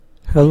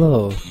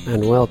Hello,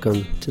 and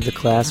welcome to the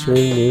Classroom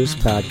News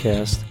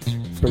Podcast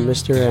from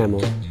Mr.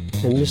 Amel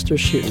and Mr.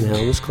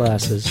 Schuttenhelm's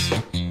classes.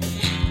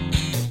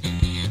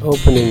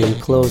 Opening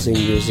and closing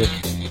music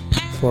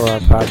for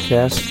our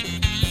podcast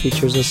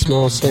features a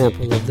small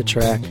sample of the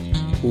track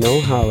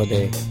No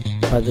Holiday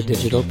by the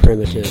Digital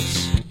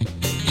Primitives.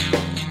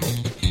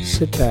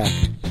 Sit back,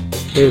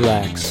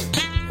 relax,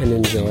 and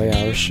enjoy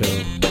our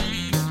show.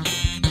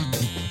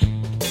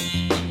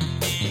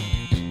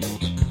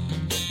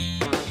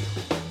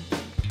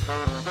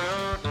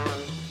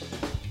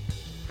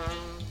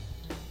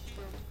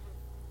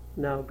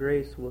 Now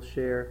Grace will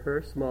share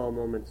her small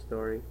moment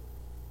story.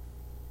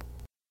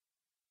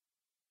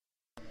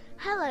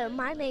 Hello,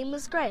 my name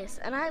is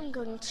Grace, and I'm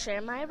going to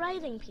share my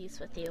writing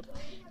piece with you.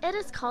 It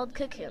is called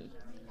Cocoon.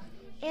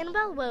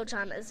 Annabelle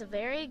Wojan is a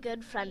very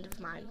good friend of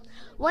mine.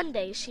 One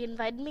day, she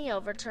invited me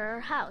over to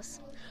her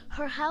house.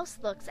 Her house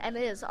looks and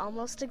is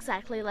almost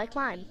exactly like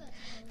mine.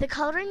 The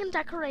coloring and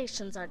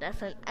decorations are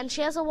different, and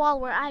she has a wall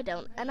where I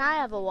don't, and I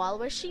have a wall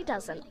where she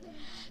doesn't.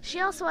 She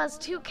also has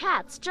 2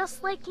 cats,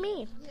 just like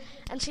me,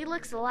 and she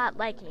looks a lot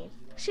like me.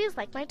 She is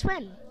like my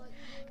twin.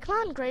 "Come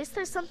on, Grace,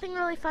 there's something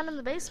really fun in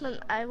the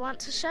basement I want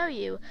to show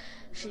you,"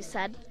 she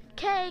said.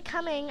 "'Kay,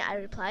 coming," I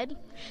replied.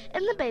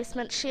 In the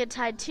basement, she had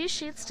tied 2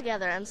 sheets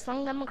together and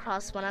slung them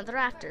across one of the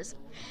rafters.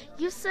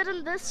 "You sit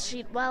in this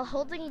sheet while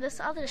holding this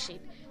other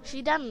sheet,"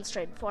 she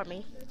demonstrated for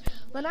me.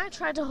 When I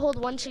tried to hold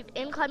one sheet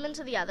and climb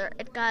into the other,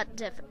 it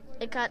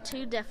got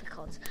too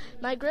difficult.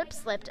 My grip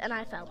slipped and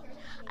I fell.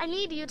 "I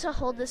need you to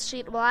hold this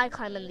sheet while I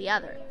climb in the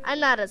other. I'm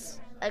not as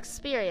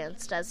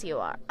experienced as you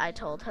are," I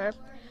told her.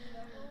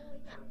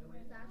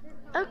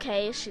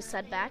 "Okay," she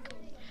said back.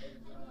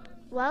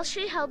 While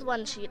she held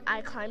one sheet,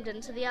 I climbed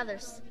into the other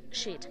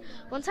sheet.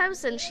 Once I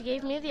was in, she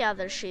gave me the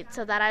other sheet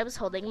so that I was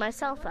holding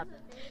myself up.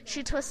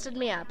 She twisted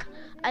me up.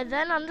 I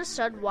then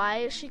understood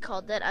why she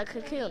called it a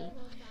cocoon.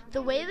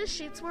 The way the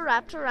sheets were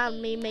wrapped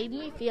around me made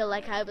me feel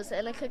like I was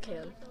in a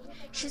cocoon.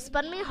 She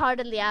spun me hard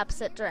in the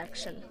opposite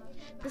direction.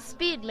 The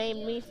speed made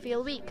me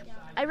feel weak.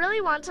 I really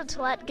wanted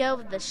to let go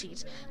of the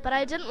sheet, but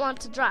I didn't want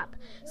to drop,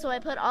 so I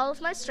put all of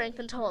my strength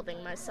into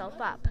holding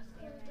myself up.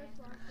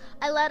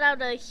 I let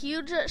out a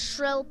huge,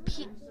 shrill,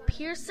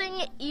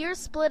 piercing,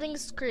 ear-splitting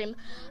scream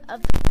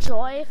of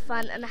joy,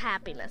 fun, and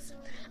happiness.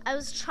 I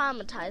was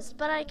traumatized,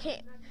 but I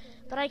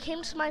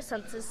came to my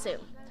senses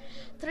soon.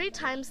 3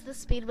 times the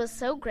speed was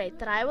so great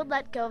that I would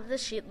let go of the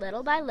sheet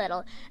little by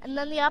little, and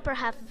then the upper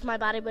half of my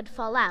body would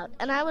fall out,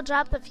 and I would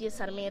drop the few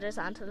centimeters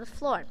onto the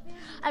floor.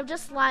 I would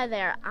just lie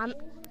there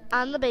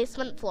on the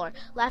basement floor,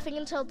 laughing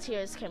until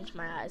tears came to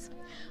my eyes.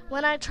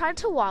 When I tried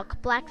to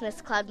walk,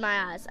 blackness clouded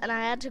my eyes, and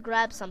I had to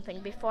grab something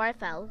before I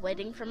fell,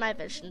 waiting for my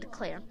vision to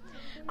clear.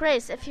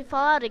 "Grace, if you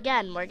fall out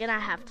again, we're gonna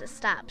have to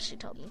stop," she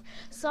told me.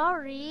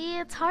 "Sorry,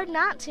 it's hard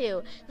not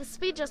to. The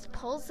speed just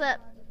pulls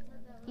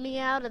me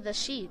out of the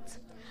sheets."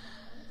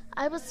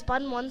 I was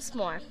spun once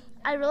more.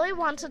 I really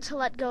wanted to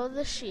let go of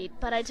the sheet,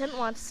 but I didn't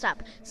want to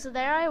stop, so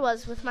there I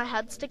was with my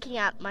head sticking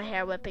out, my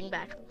hair whipping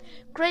back.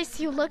 "Grace,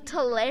 you looked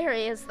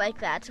hilarious like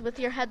that, with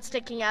your head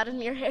sticking out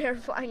and your hair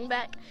flying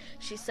back,"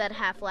 she said,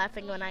 half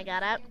laughing when I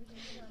got out.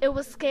 It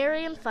was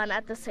scary and fun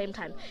at the same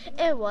time.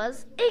 It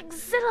was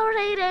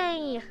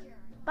exhilarating!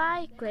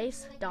 Bye,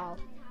 Grace Doll.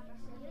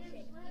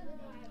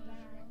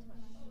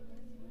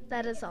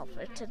 That is all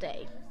for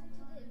today.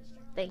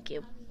 Thank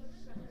you.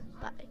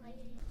 Bye.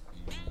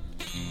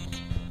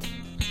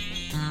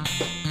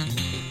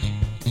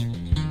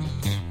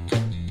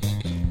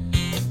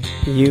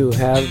 You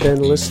have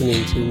been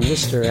listening to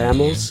Mr.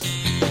 Amel's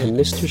and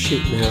Mr.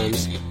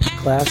 Schuttenhelm's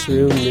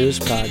Classroom News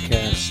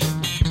Podcast.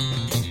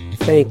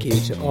 Thank you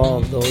to all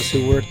of those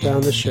who worked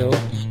on the show,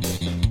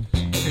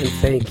 and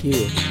thank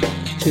you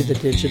to the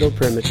Digital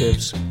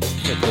Primitives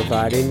for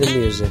providing the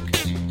music.